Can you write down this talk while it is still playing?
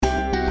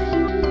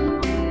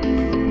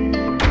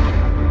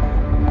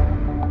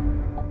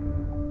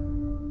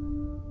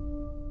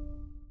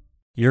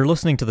You're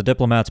listening to the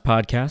Diplomats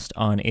podcast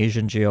on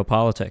Asian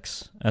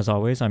geopolitics. As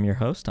always, I'm your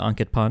host,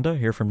 Ankit Panda,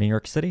 here from New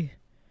York City.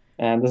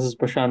 And this is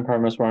Prashant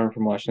Parmaswaran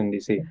from Washington,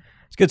 D.C.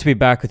 It's good to be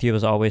back with you,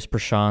 as always,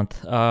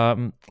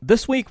 Prashant.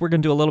 This week, we're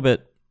going to do a little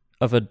bit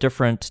of a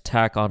different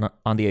tack on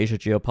the Asia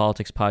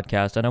Geopolitics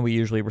podcast. I know we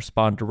usually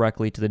respond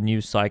directly to the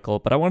news cycle,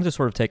 but I wanted to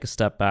sort of take a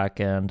step back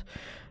and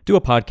do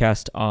a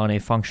podcast on a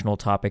functional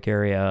topic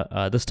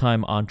area, this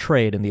time on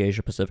trade in the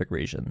Asia-Pacific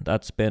region.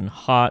 That's been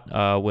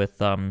hot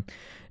with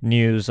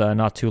news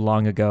not too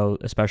long ago,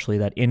 especially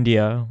that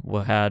India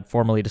had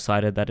formally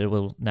decided that it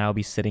will now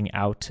be sitting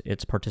out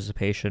its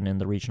participation in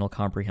the Regional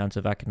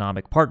Comprehensive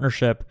Economic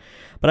Partnership.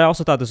 But I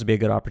also thought this would be a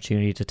good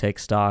opportunity to take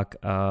stock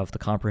of the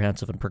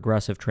Comprehensive and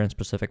Progressive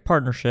Trans-Pacific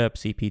Partnership,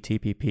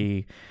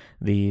 CPTPP,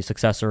 the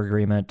successor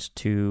agreement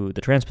to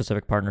the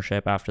Trans-Pacific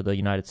Partnership after the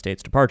United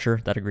States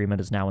departure. That agreement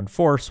is now in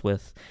force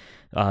with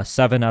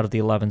 7 out of the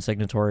 11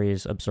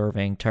 signatories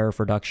observing tariff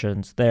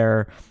reductions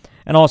there.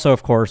 And also,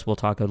 of course, we'll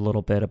talk a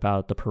little bit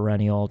about the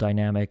perennial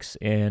dynamics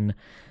in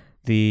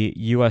the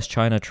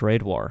U.S.-China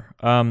trade war.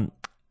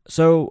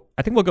 So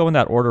I think we'll go in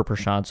that order,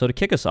 Prashant. So to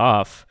kick us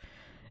off,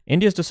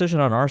 India's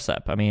decision on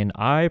RCEP. I mean,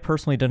 I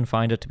personally didn't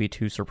find it to be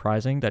too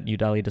surprising that New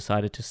Delhi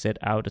decided to sit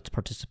out its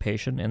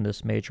participation in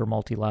this major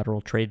multilateral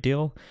trade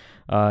deal.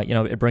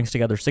 It brings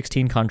together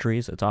 16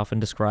 countries. It's often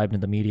described in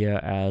the media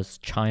as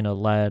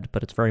China-led,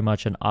 but it's very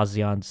much an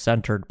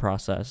ASEAN-centered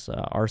process.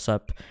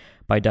 RCEP,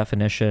 by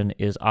definition,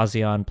 is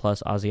ASEAN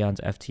plus ASEAN's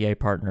FTA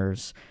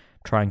partners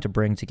trying to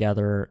bring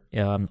together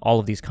all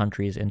of these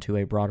countries into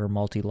a broader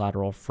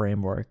multilateral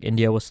framework.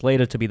 India was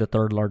slated to be the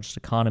third largest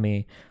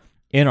economy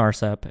in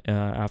RCEP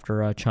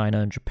after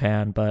China and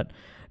Japan, but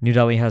New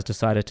Delhi has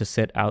decided to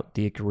sit out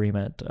the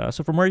agreement.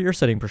 So from where you're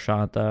sitting,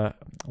 Prashant,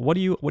 what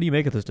do you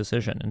make of this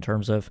decision in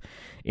terms of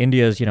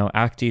India's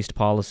Act East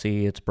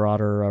policy, its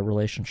broader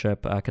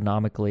relationship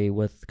economically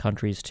with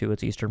countries to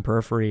its eastern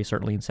periphery,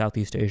 certainly in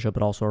Southeast Asia,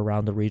 but also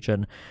around the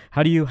region?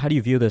 How do you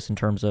view this in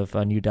terms of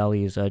New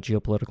Delhi's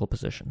geopolitical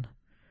position?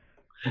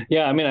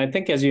 Yeah, I mean, I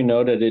think as you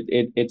noted,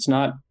 it's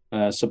not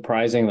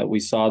surprising that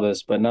we saw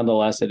this, but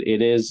nonetheless,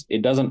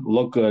 it doesn't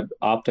look good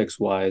optics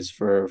wise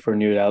for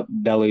New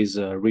Delhi's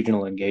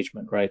regional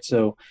engagement, right?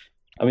 So,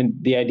 I mean,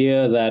 the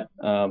idea that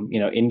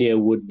India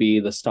would be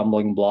the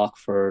stumbling block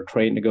for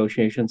trade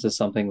negotiations is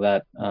something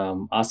that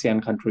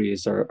ASEAN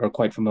countries are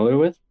quite familiar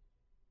with,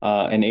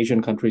 and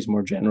Asian countries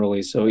more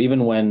generally. So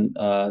even when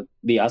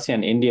the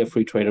ASEAN-India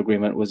Free Trade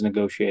Agreement was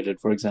negotiated,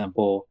 for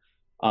example,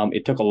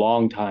 it took a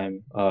long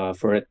time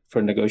for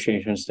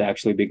negotiations to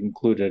actually be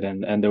concluded,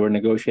 and there were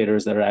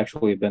negotiators that had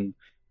actually been,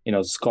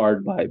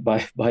 scarred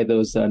by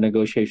those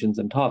negotiations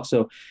and talks.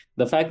 So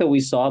the fact that we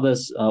saw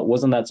this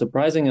wasn't that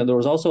surprising, and there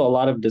was also a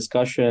lot of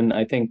discussion.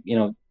 I think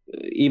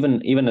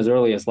even as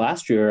early as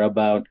last year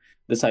about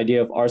this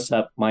idea of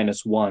RCEP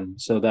 -1,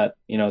 so that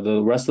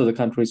the rest of the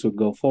countries would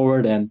go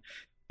forward, and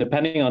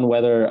depending on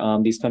whether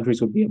these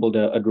countries would be able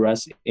to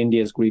address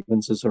India's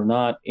grievances or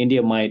not,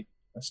 India might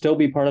still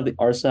be part of the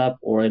RCEP,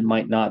 or it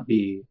might not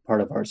be part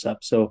of RCEP.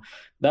 So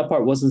that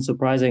part wasn't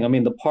surprising. I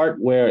mean, the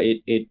part where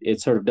it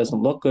sort of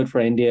doesn't look good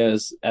for India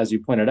is, as you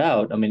pointed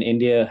out, I mean,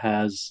 India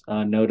has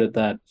noted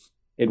that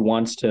it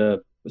wants to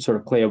sort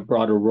of play a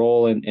broader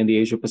role in the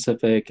Asia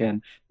Pacific,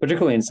 and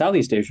particularly in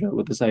Southeast Asia,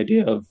 with this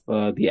idea of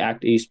the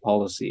Act East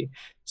policy.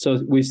 So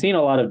we've seen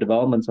a lot of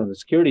developments on the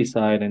security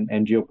side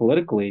and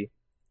geopolitically.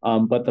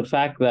 But the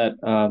fact that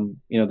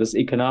this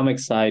economic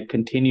side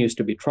continues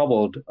to be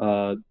troubled,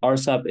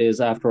 RCEP is,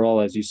 after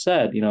all, as you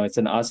said, it's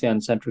an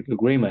ASEAN-centric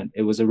agreement.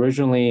 It was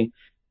originally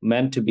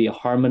meant to be a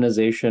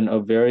harmonization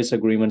of various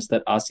agreements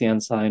that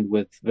ASEAN signed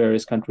with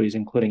various countries,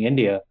 including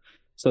India.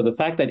 So the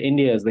fact that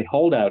India is the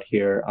holdout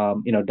here,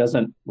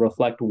 doesn't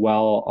reflect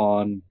well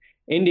on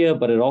India,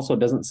 but it also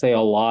doesn't say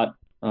a lot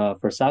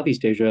for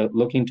Southeast Asia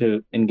looking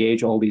to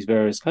engage all these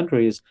various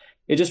countries.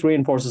 It just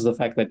reinforces the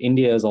fact that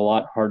India is a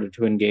lot harder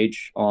to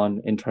engage on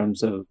in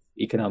terms of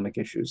economic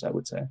issues, I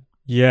would say.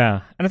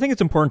 Yeah, and I think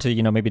it's important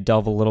to maybe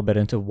delve a little bit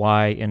into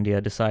why India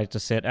decided to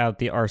sit out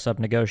the RCEP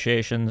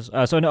negotiations.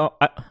 So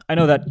I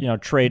know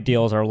that trade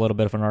deals are a little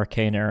bit of an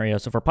arcane area.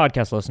 So for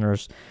podcast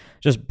listeners,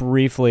 just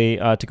briefly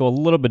to go a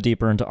little bit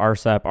deeper into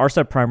RCEP,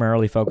 RCEP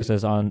primarily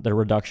focuses on the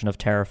reduction of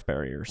tariff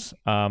barriers,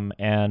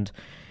 and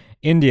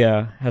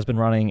India has been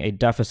running a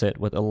deficit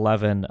with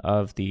 11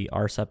 of the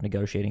RCEP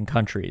negotiating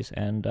countries,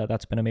 and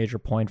that's been a major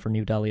point for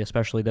New Delhi,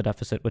 especially the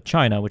deficit with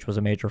China, which was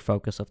a major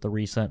focus of the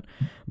recent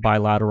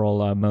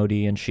bilateral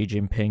Modi and Xi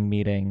Jinping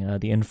meeting,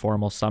 the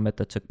informal summit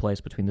that took place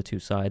between the two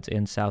sides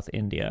in South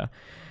India.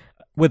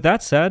 With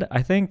that said,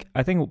 I think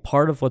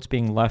part of what's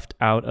being left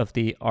out of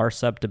the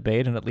RCEP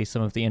debate, and at least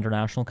some of the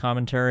international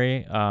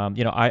commentary,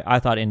 I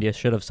thought India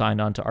should have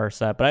signed on to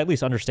RCEP, but I at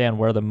least understand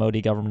where the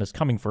Modi government is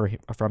coming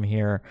from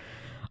here.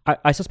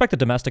 I suspect the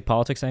domestic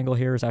politics angle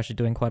here is actually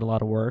doing quite a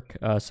lot of work.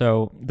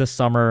 So this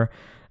summer,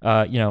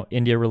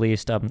 India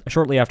released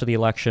shortly after the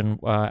election,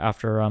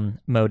 after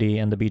Modi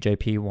and the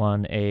BJP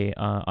won a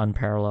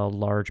unparalleled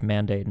large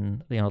mandate,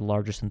 and the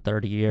largest in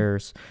 30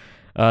 years.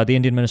 The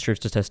Indian Ministry of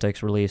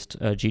Statistics released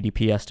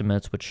GDP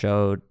estimates, which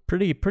showed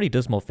pretty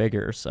dismal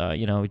figures.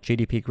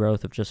 GDP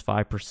growth of just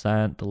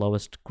 5%, the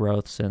lowest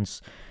growth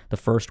since the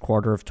first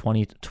quarter of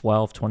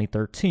 2012,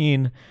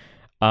 2013.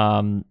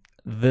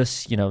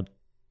 This,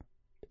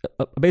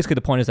 basically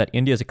the point is that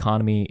India's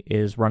economy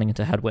is running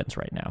into headwinds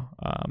right now.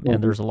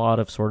 And there's a lot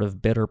of sort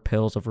of bitter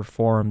pills of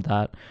reform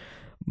that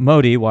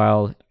Modi,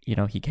 while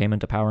he came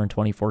into power in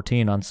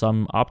 2014 on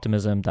some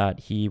optimism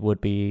that he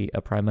would be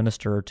a prime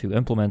minister to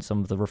implement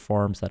some of the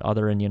reforms that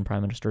other Indian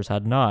prime ministers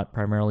had not,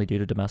 primarily due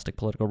to domestic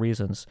political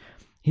reasons,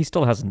 he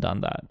still hasn't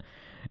done that.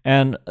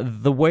 And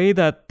the way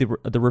that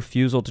the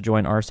refusal to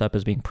join RCEP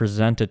is being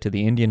presented to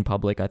the Indian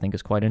public, I think,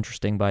 is quite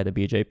interesting by the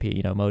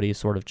BJP. Modi is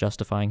sort of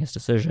justifying his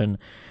decision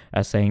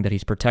as saying that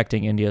he's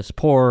protecting India's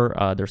poor.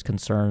 There's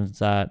concerns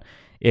that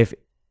if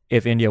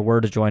India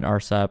were to join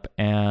RCEP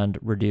and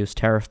reduce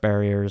tariff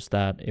barriers,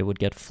 that it would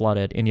get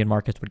flooded. Indian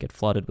markets would get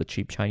flooded with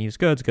cheap Chinese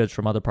goods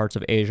from other parts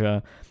of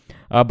Asia.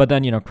 But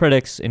then,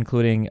 critics,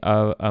 including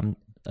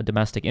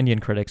domestic Indian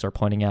critics, are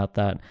pointing out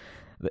that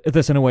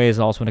this, in a way, is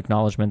also an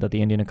acknowledgement that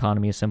the Indian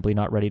economy is simply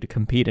not ready to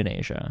compete in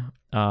Asia.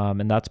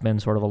 And that's been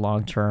sort of a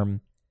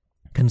long-term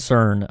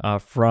concern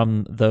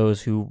from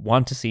those who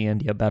want to see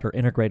India better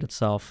integrate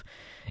itself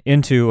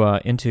into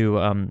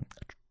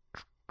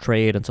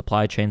trade and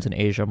supply chains in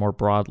Asia more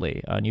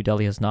broadly. New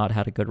Delhi has not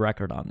had a good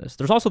record on this.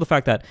 There's also the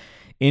fact that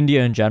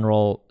India in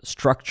general,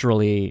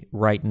 structurally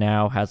right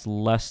now, has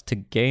less to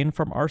gain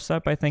from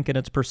RCEP, I think, in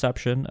its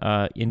perception.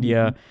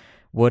 India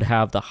would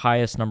have the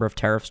highest number of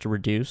tariffs to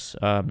reduce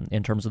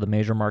in terms of the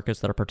major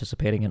markets that are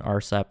participating in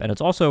RCEP. And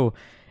it's also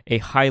a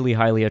highly,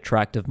 highly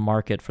attractive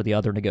market for the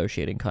other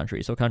negotiating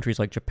countries. So countries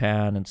like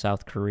Japan and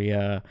South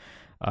Korea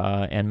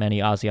and many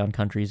ASEAN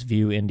countries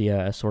view India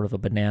as sort of a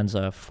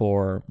bonanza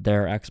for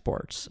their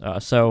exports.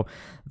 So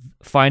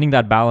finding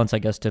that balance, I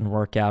guess, didn't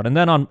work out. And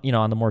then on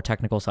the more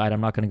technical side,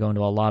 I'm not going to go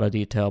into a lot of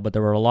detail, but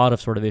there were a lot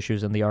of sort of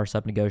issues in the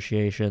RCEP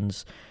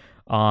negotiations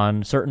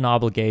on certain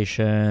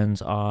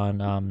obligations,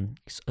 on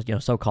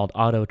so-called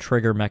auto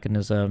trigger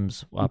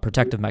mechanisms,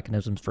 protective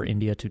mechanisms for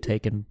India to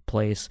take in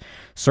place,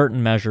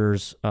 certain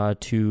measures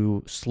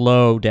to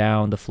slow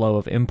down the flow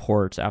of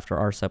imports after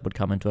RCEP would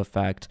come into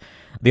effect.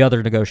 The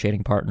other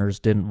negotiating partners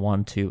didn't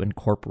want to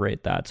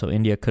incorporate that, so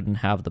India couldn't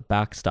have the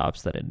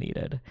backstops that it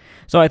needed.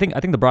 So I think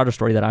the broader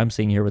story that I'm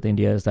seeing here with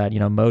India is that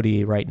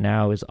Modi right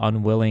now is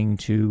unwilling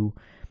to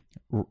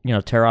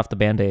tear off the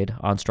Band-Aid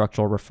on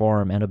structural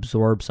reform and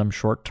absorb some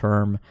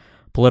short-term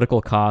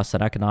political costs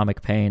and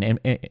economic pain. And,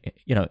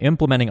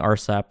 implementing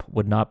RCEP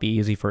would not be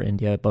easy for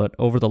India, but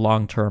over the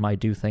long term, I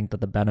do think that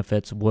the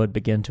benefits would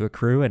begin to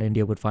accrue and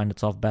India would find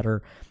itself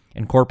better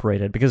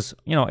incorporated. Because,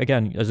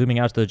 again, zooming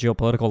out to the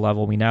geopolitical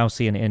level, we now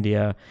see an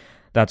India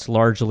that's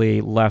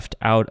largely left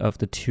out of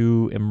the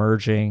two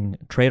emerging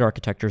trade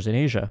architectures in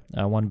Asia,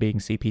 one being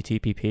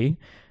CPTPP.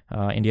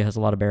 India has a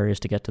lot of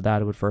barriers to get to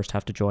that. It would first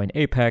have to join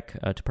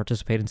APEC to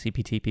participate in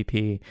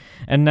CPTPP,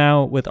 and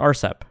now with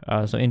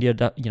RCEP. So India,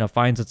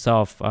 finds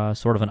itself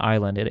sort of an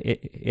island.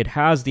 It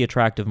has the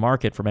attractive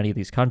market for many of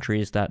these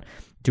countries that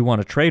do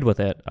want to trade with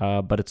it,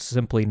 but it's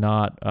simply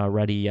not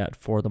ready yet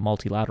for the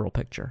multilateral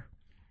picture.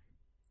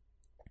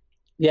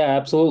 Yeah,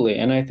 absolutely.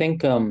 And I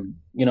think,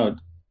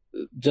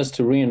 just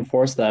to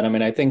reinforce that,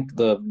 I think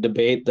the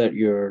debate that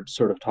you're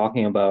sort of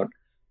talking about,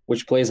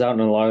 which plays out in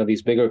a lot of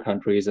these bigger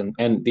countries. And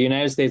the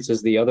United States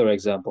is the other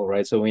example,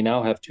 right? So we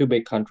now have two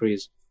big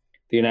countries,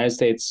 the United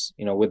States,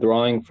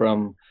 withdrawing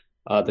from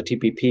the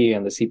TPP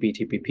and the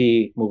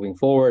CPTPP moving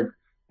forward.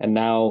 And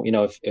now,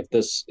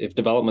 if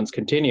developments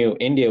continue,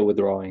 India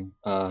withdrawing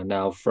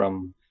now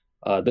from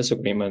this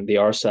agreement, the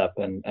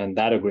RCEP, and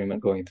that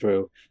agreement going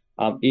through.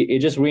 It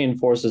just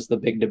reinforces the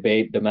big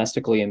debate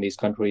domestically in these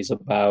countries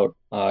about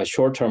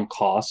short-term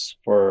costs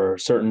for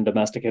certain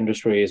domestic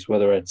industries,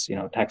 whether it's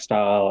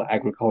textile,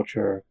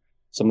 agriculture,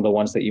 some of the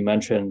ones that you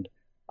mentioned,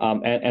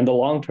 and the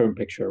long-term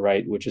picture,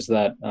 right? Which is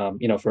that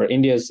for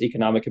India's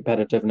economic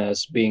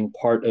competitiveness, being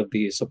part of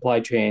the supply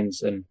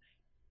chains and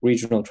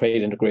regional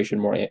trade integration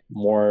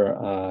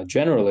more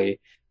generally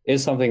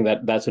is something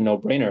that's a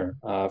no-brainer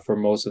for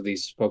most of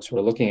these folks who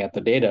are looking at the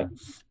data.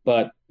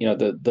 But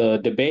the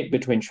debate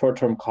between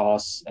short-term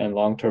costs and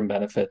long-term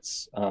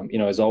benefits,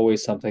 is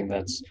always something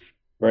that's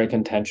very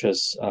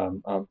contentious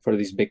for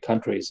these big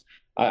countries.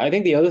 I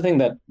think the other thing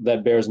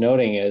that bears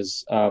noting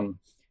is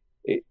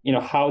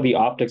how the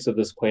optics of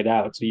this played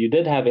out. So you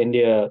did have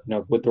India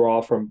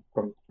withdraw from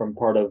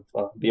part of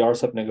the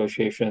RCEP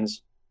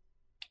negotiations,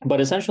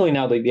 but essentially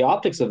now the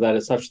optics of that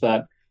is such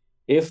that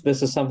if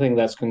this is something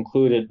that's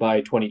concluded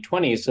by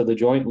 2020, so the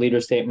joint leader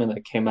statement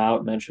that came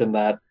out mentioned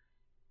that,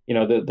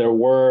 that there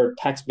were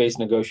text-based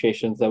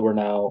negotiations that were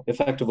now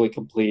effectively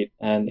complete.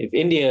 And if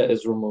India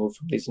is removed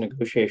from these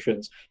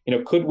negotiations,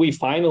 could we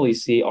finally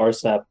see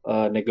RCEP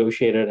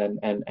negotiated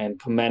and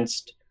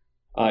commenced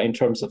in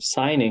terms of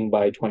signing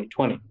by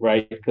 2020,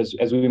 right? Because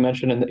as we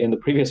mentioned in the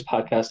previous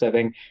podcast, I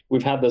think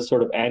we've had this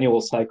sort of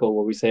annual cycle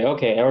where we say,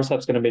 okay, RCEP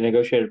is going to be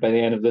negotiated by the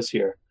end of this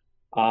year.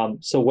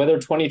 So whether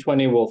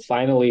 2020 will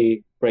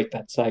finally break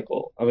that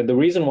cycle. I mean, the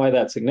reason why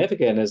that's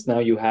significant is now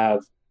you have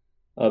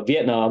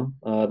Vietnam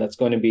that's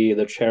going to be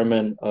the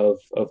chairman of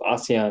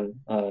ASEAN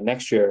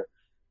next year.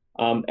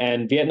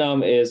 And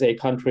Vietnam is a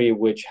country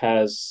which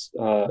has,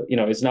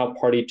 is now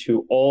party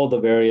to all the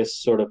various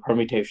sort of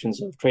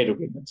permutations of trade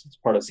agreements. It's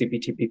part of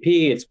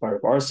CPTPP, it's part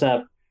of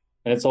RCEP,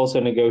 and it's also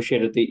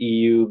negotiated the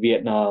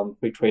EU-Vietnam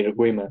Free Trade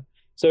Agreement.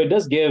 So it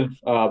does give,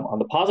 on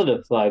the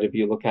positive side, if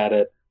you look at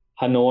it,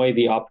 Hanoi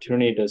the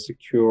opportunity to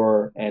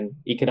secure an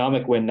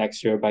economic win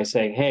next year by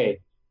saying, hey,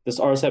 this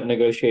RCEP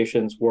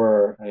negotiations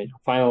were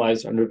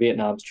finalized under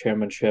Vietnam's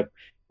chairmanship.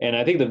 And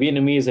I think the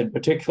Vietnamese in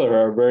particular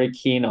are very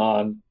keen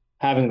on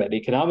having that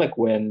economic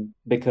win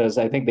because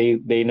I think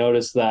they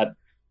noticed that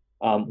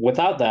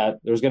without that,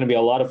 there's going to be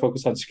a lot of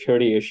focus on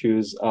security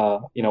issues.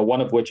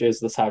 One of which is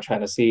the South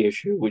China Sea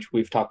issue, which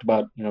we've talked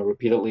about,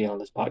 repeatedly on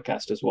this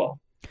podcast as well.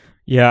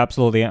 Yeah,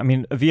 absolutely. I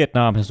mean,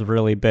 Vietnam has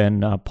really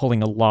been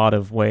pulling a lot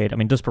of weight. I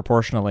mean,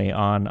 disproportionately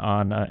on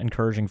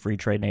encouraging free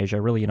trade in Asia.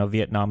 Really,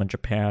 Vietnam and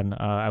Japan,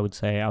 I would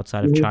say,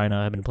 outside of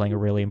China, have been playing a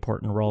really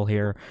important role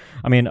here.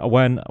 I mean,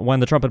 when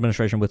the Trump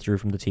administration withdrew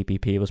from the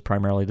TPP, it was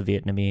primarily the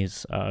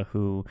Vietnamese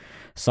who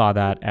saw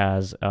that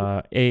as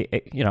I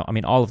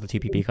mean, all of the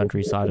TPP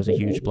countries saw it as a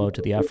huge blow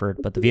to the effort,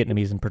 but the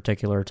Vietnamese in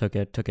particular took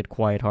it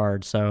quite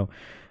hard. So.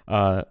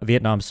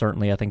 Vietnam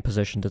certainly, I think,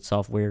 positioned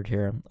itself weird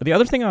here. The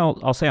other thing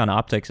I'll say on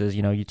optics is,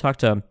 we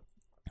talked a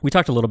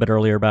little bit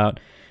earlier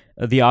about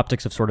the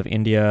optics of sort of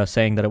India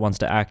saying that it wants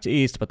to act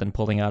east, but then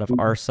pulling out of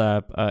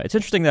RCEP. It's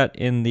interesting that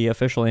in the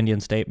official Indian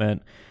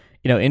statement,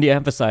 India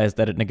emphasized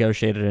that it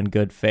negotiated in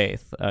good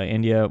faith.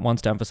 India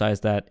wants to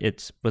emphasize that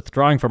it's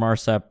withdrawing from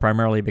RCEP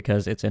primarily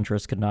because its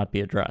interests could not be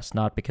addressed,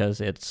 not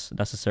because it's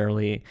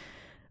necessarily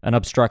an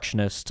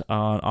obstructionist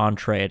on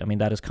trade. I mean,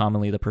 that is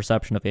commonly the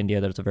perception of India,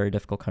 that it's a very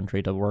difficult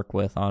country to work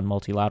with on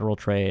multilateral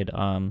trade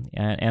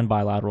and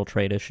bilateral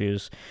trade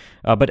issues.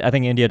 But I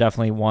think India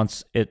definitely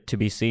wants it to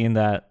be seen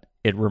that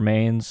it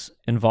remains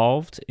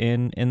involved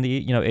in the,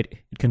 it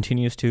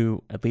continues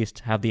to at least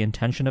have the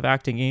intention of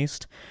acting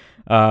east.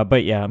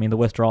 But yeah, I mean, the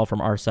withdrawal from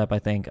RCEP,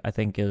 I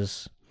think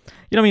is...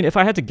 if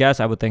I had to guess,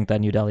 I would think that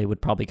New Delhi will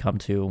probably come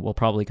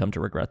to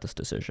regret this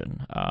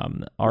decision.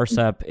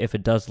 RCEP, if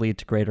it does lead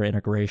to greater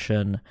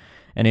integration,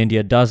 and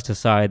India does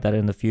decide that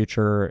in the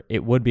future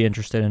it would be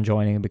interested in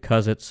joining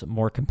because it's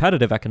more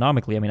competitive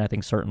economically. I mean, I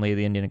think certainly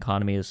the Indian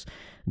economy is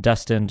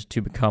destined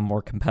to become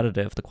more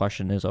competitive. The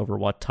question is, over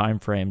what time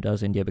frame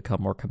does India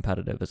become more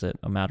competitive? Is it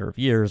a matter of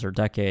years or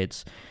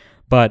decades?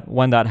 But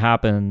when that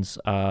happens,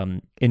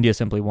 India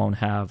simply won't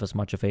have as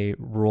much of a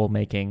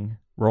rule-making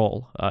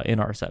role in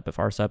RCEP. If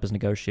RCEP is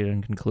negotiated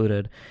and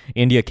concluded,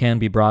 India can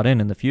be brought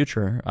in the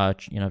future.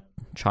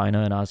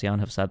 China and ASEAN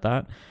have said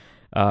that.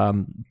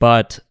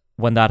 But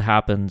when that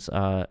happens,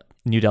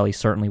 New Delhi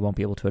certainly won't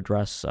be able to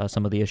address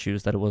some of the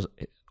issues that it was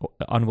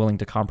unwilling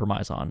to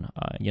compromise on,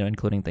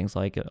 including things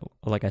like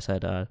I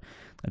said,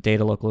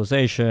 data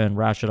localization,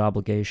 ratchet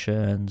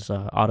obligations,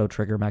 auto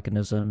trigger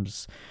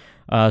mechanisms.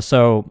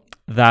 So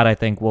that, I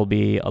think, will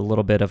be a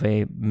little bit of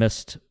a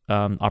missed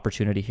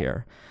opportunity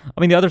here.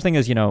 I mean, the other thing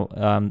is,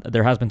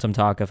 there has been some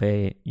talk of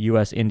a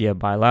U.S.-India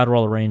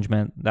bilateral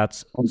arrangement.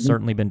 That's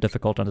certainly been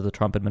difficult under the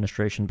Trump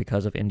administration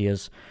because of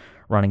India's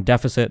running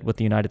deficit with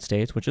the United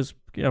States, which has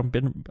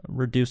been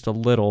reduced a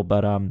little,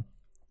 but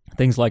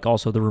things like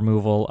also the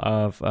removal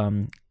of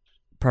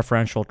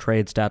preferential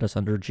trade status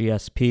under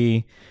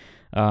GSP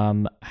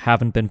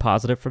haven't been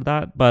positive for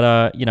that.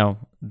 But,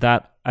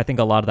 that I think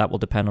a lot of that will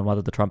depend on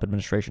whether the Trump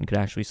administration can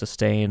actually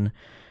sustain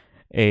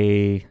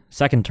a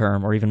second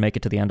term or even make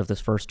it to the end of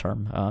this first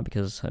term,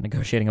 because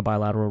negotiating a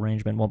bilateral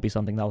arrangement won't be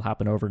something that'll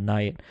happen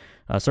overnight,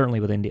 certainly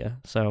with India.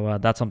 So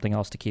that's something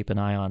else to keep an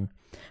eye on.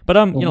 But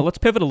let's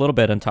pivot a little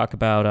bit and talk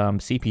about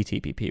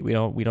CPTPP.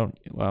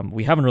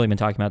 We haven't really been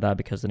talking about that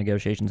because the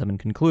negotiations have been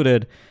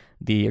concluded.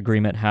 The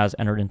agreement has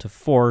entered into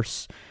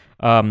force.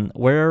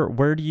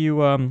 Where do you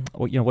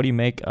what do you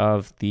make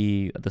of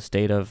the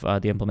state of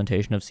the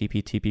implementation of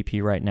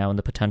CPTPP right now and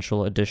the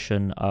potential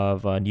addition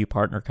of new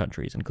partner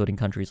countries, including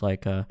countries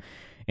like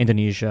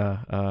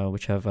Indonesia,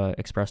 which have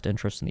expressed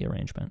interest in the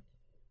arrangement?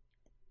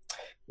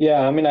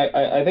 Yeah, I mean,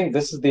 I think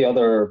this is the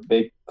other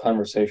big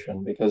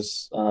conversation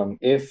because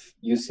if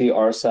you see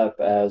RCEP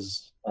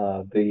as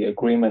the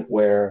agreement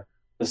where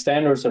the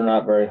standards are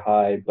not very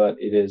high, but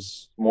it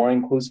is more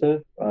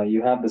inclusive,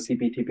 you have the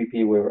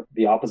CPTPP where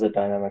the opposite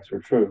dynamics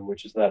are true,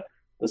 which is that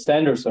the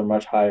standards are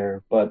much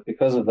higher, but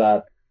because of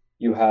that,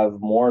 you have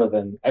more of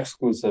an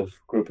exclusive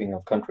grouping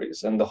of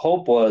countries. And the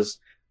hope was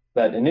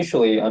that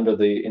initially, under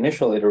the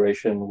initial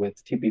iteration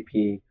with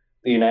TPP,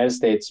 the United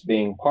States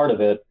being part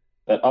of it,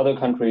 that other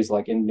countries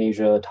like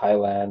Indonesia,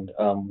 Thailand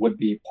would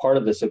be part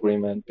of this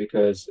agreement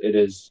because it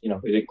is,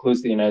 it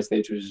includes the United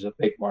States, which is a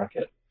big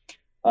market.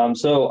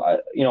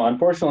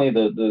 Unfortunately,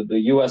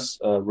 the U.S.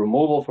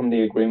 Removal from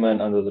the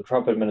agreement under the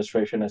Trump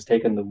administration has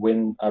taken the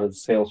wind out of the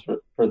sails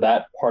for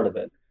that part of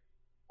it.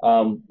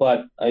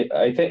 But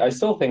I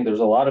still think there's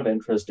a lot of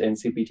interest in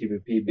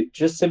CPTPP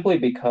just simply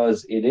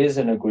because it is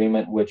an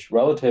agreement which,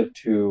 relative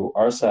to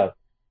RCEP,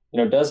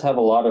 does have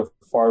a lot of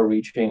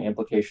far-reaching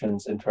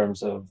implications in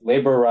terms of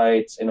labor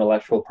rights,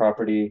 intellectual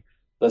property.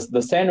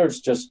 The standards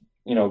just,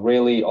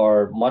 really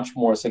are much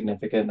more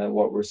significant than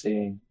what we're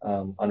seeing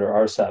under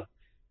RCEP.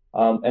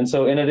 And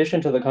so, in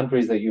addition to the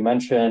countries that you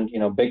mentioned,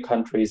 big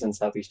countries in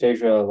Southeast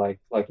Asia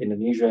like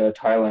Indonesia,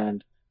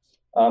 Thailand,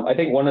 I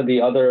think one of the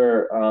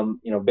other,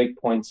 big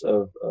points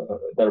of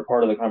that are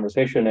part of the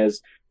conversation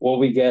is will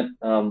we get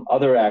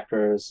other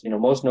actors?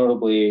 Most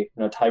notably,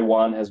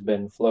 Taiwan has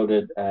been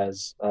floated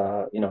as,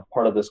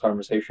 part of this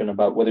conversation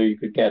about whether you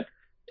could get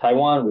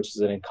Taiwan, which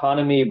is an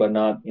economy but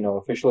not,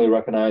 officially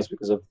recognized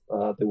because of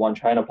the One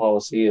China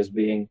policy as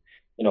being,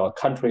 a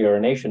country or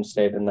a nation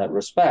state in that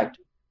respect,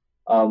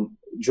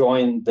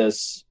 join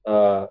this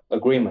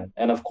agreement.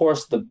 And of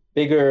course, the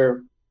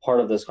bigger part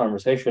of this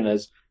conversation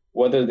is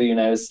whether the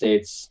United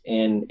States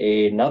in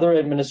another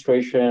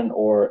administration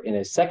or in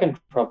a second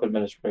Trump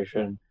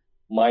administration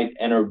might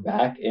enter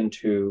back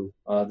into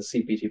the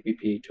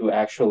CPTPP to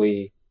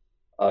actually,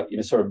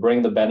 sort of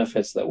bring the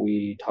benefits that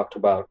we talked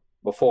about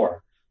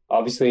before.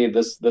 Obviously,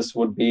 this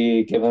would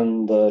be,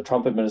 given the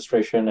Trump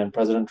administration and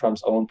President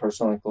Trump's own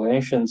personal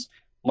inclinations,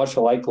 much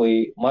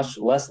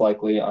less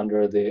likely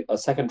under a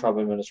second Trump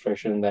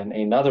administration than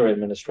another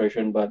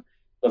administration. But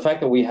the fact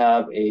that we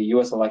have a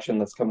U.S. election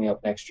that's coming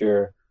up next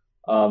year,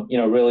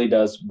 really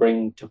does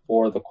bring to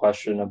fore the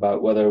question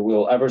about whether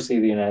we'll ever see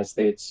the United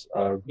States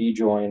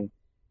rejoin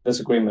this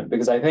agreement.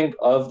 Because I think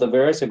of the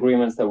various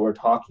agreements that we're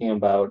talking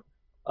about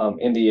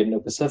in the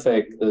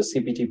Indo-Pacific, the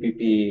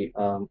CPTPP,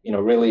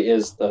 really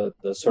is the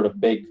sort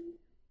of big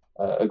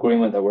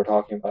agreement that we're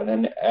talking about.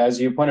 And as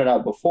you pointed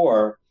out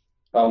before,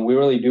 we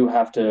really do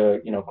have to,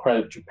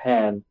 credit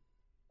Japan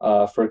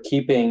for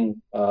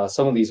keeping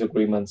some of these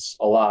agreements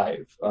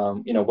alive.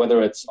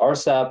 Whether it's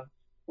RCEP,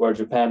 where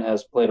Japan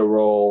has played a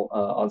role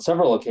on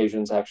several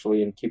occasions,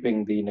 actually, in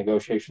keeping the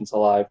negotiations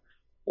alive,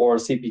 or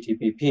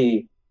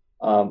CPTPP,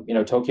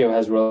 Tokyo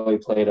has really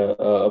played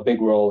a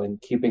big role in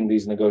keeping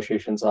these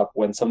negotiations up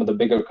when some of the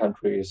bigger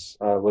countries,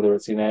 whether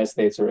it's the United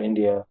States or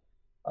India,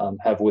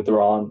 have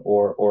withdrawn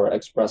or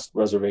expressed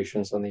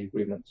reservations on the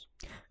agreements.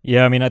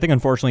 Yeah, I mean, I think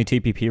unfortunately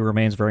TPP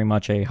remains very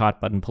much a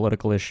hot button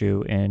political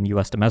issue in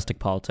U.S. domestic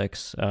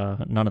politics.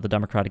 None of the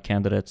Democratic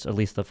candidates, at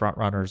least the front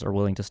runners, are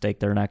willing to stake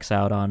their necks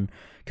out on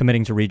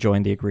committing to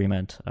rejoin the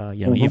agreement.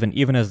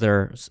 Even as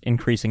there's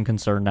increasing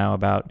concern now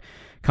about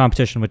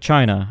competition with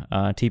China,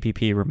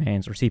 TPP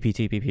remains, or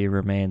CPTPP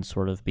remains,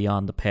 sort of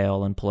beyond the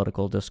pale in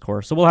political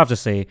discourse. So we'll have to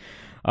see.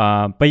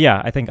 But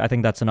yeah, I think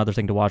that's another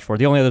thing to watch for.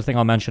 The only other thing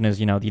I'll mention is,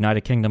 the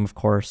United Kingdom, of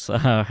course,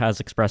 has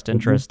expressed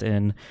interest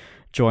in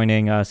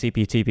joining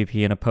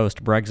CPTPP in a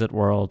post-Brexit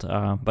world.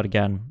 But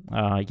again,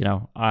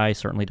 I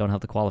certainly don't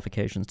have the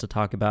qualifications to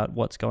talk about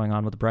what's going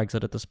on with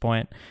Brexit at this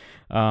point.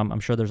 I'm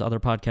sure there's other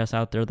podcasts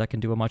out there that can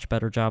do a much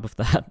better job of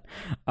that.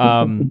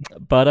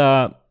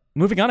 But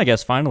moving on, I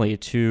guess, finally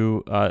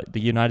to the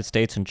United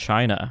States and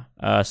China.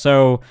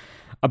 So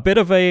a bit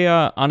of a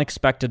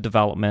unexpected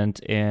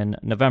development in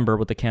November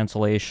with the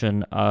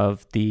cancellation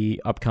of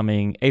the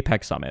upcoming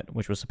APEC summit,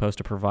 which was supposed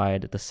to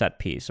provide the set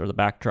piece or the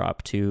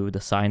backdrop to the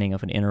signing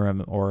of an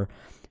interim or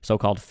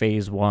so-called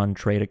phase one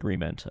trade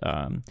agreement.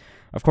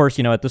 Of course,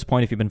 at this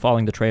point, if you've been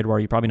following the trade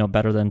war, you probably know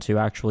better than to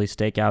actually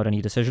stake out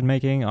any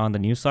decision-making on the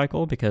news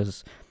cycle,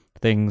 because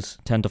things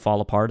tend to fall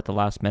apart at the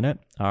last minute.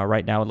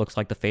 Right now, it looks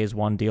like the phase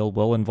one deal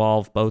will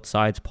involve both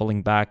sides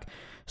pulling back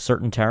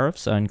certain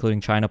tariffs,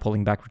 including China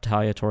pulling back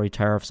retaliatory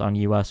tariffs on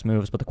U.S.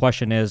 moves. But the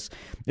question is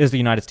the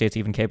United States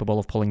even capable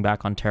of pulling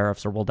back on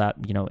tariffs, or will that,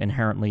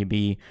 inherently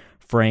be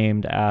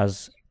framed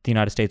as the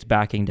United States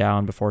backing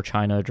down before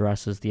China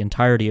addresses the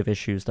entirety of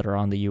issues that are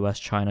on the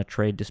U.S.-China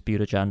trade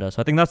dispute agenda?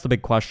 So I think that's the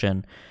big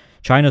question.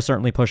 China's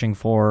certainly pushing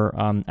for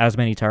as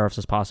many tariffs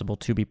as possible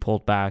to be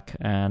pulled back,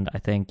 and I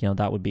think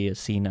that would be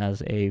seen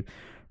as a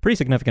pretty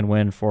significant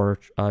win for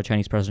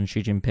Chinese President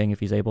Xi Jinping if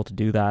he's able to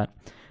do that.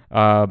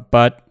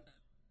 But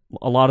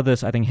a lot of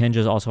this, I think,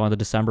 hinges also on the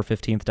December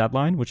 15th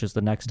deadline, which is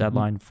the next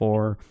deadline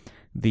for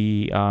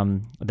the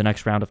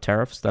next round of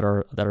tariffs that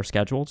are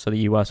scheduled. So the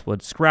U.S.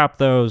 would scrap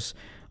those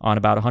on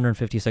about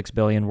 156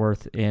 billion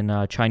worth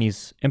in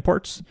Chinese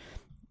imports.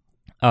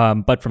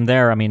 But from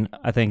there, I mean,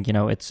 I think,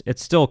 it's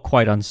still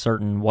quite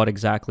uncertain what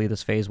exactly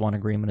this phase one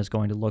agreement is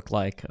going to look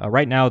like.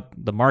 Right now,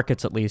 the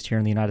markets, at least here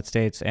in the United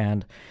States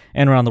and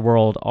around the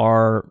world,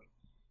 are,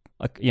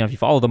 if you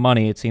follow the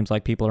money, it seems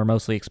like people are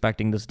mostly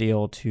expecting this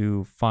deal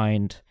to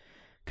find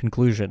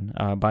conclusion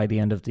by the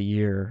end of the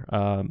year.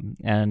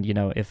 And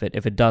if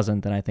it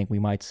doesn't, then I think we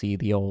might see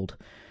the old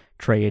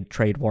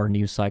trade war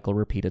news cycle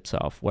repeat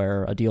itself,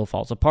 where a deal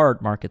falls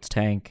apart, markets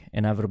tank,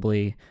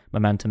 inevitably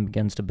momentum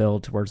begins to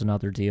build towards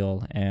another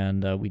deal,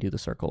 and we do the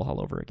circle all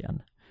over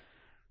again.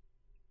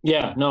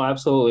 Yeah, no,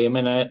 absolutely. I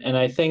mean,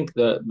 I think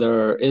that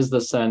there is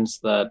the sense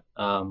that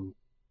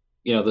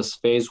this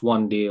phase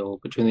one deal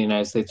between the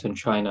United States and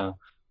China,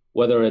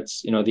 whether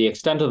it's the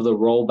extent of the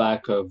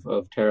rollback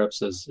of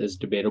tariffs is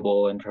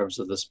debatable in terms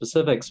of the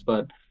specifics,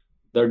 but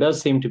there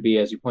does seem to be,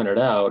 as you pointed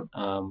out,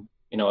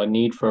 a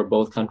need for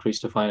both countries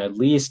to find at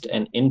least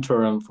an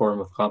interim form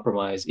of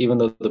compromise, even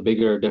though the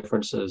bigger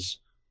differences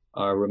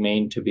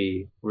remain to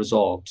be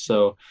resolved.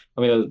 So,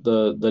 I mean,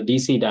 the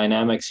DC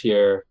dynamics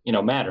here,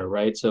 matter,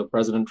 right? So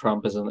President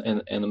Trump is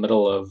in the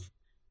middle of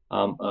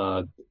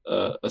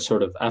a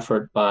sort of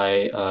effort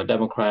by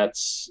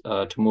Democrats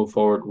to move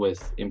forward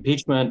with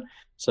impeachment.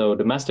 So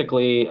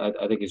domestically,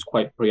 I think he's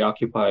quite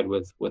preoccupied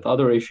with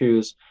other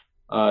issues.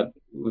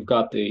 We've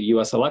got the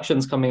U.S.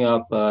 elections coming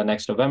up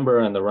next November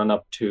and the run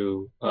up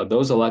to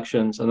those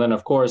elections, and then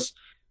of course,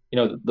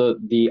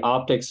 the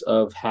optics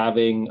of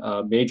having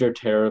major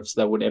tariffs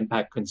that would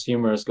impact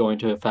consumers go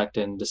into effect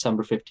in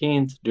December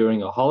 15th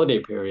during a holiday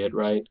period,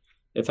 right?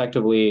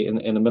 Effectively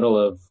in the middle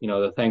of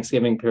the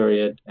Thanksgiving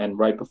period and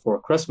right before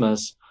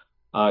Christmas.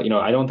 I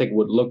don't think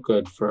would look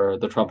good for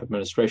the Trump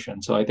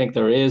administration. So I think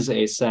there is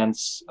a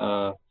sense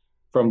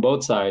from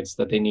both sides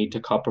that they need to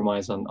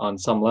compromise on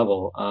some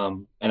level.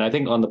 And I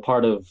think on the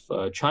part of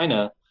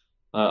China,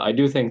 I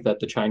do think that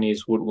the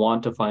Chinese would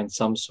want to find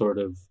some sort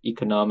of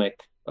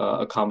economic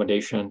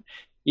accommodation,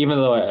 even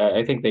though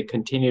I think they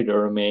continue to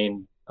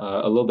remain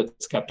a little bit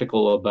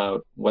skeptical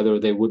about whether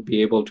they would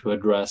be able to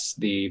address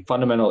the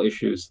fundamental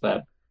issues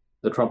that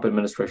the Trump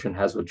administration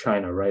has with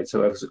China, right?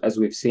 So as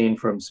we've seen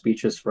from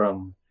speeches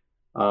from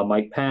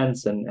Mike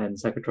Pence and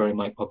Secretary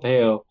Mike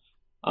Pompeo,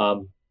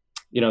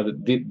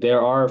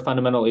 there are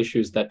fundamental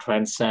issues that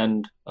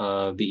transcend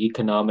the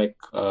economic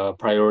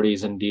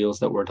priorities and deals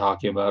that we're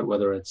talking about,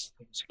 whether it's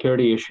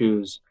security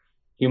issues,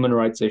 human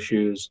rights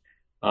issues.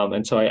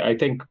 And so I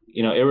think,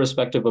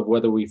 irrespective of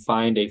whether we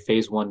find a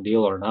phase one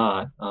deal or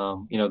not,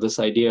 this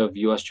idea of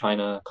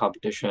U.S.-China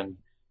competition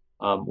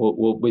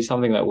will be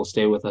something that will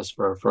stay with us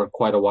for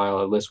quite a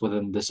while, at least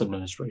within this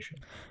administration.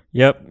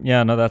 Yep.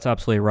 Yeah, no, that's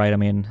absolutely right. I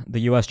mean, the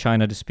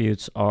U.S.-China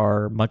disputes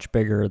are much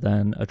bigger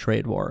than a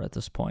trade war at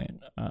this point.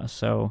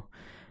 So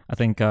I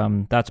think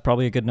that's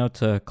probably a good note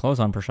to close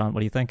on, Prashant. What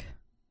do you think?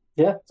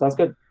 Yeah, sounds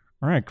good.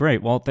 All right,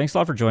 great. Well, thanks a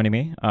lot for joining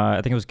me.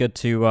 I think it was good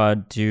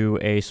to do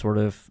a sort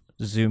of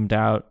zoomed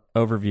out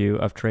overview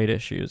of trade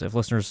issues. If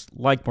listeners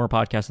like more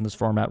podcasts in this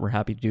format, we're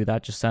happy to do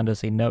that. Just send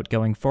us a note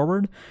going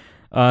forward.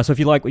 So if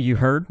you like what you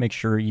heard, make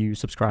sure you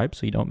subscribe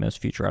so you don't miss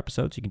future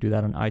episodes. You can do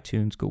that on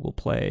iTunes, Google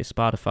Play,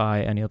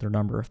 Spotify, any other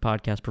number of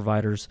podcast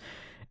providers.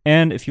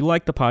 And if you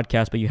like the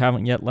podcast but you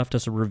haven't yet left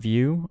us a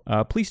review,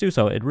 please do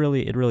so. It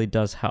really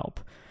does help.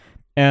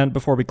 And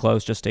before we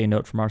close, just a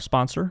note from our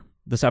sponsor.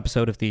 This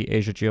episode of the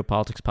Asia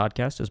Geopolitics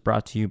Podcast is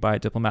brought to you by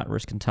Diplomat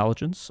Risk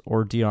Intelligence,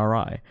 or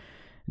DRI.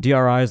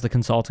 DRI is the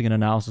consulting and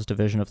analysis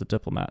division of The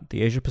Diplomat,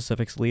 the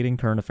Asia-Pacific's leading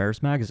current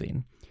affairs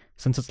magazine.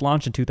 Since its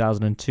launch in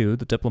 2002,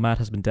 The Diplomat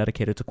has been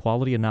dedicated to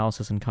quality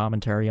analysis and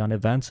commentary on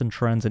events and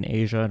trends in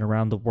Asia and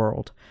around the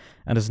world,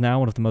 and is now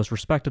one of the most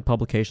respected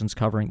publications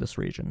covering this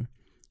region.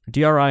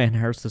 DRI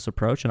inherits this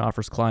approach and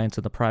offers clients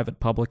in the private,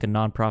 public, and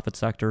nonprofit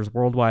sectors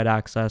worldwide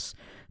access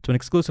to an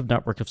exclusive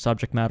network of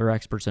subject matter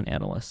experts and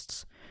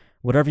analysts.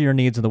 Whatever your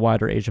needs in the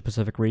wider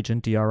Asia-Pacific region,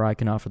 DRI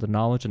can offer the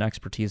knowledge and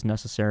expertise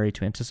necessary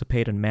to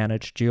anticipate and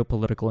manage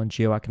geopolitical and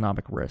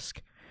geoeconomic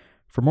risk.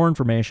 For more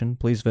information,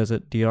 please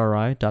visit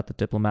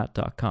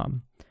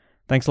dri.thediplomat.com.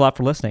 Thanks a lot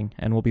for listening,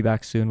 and we'll be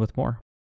back soon with more.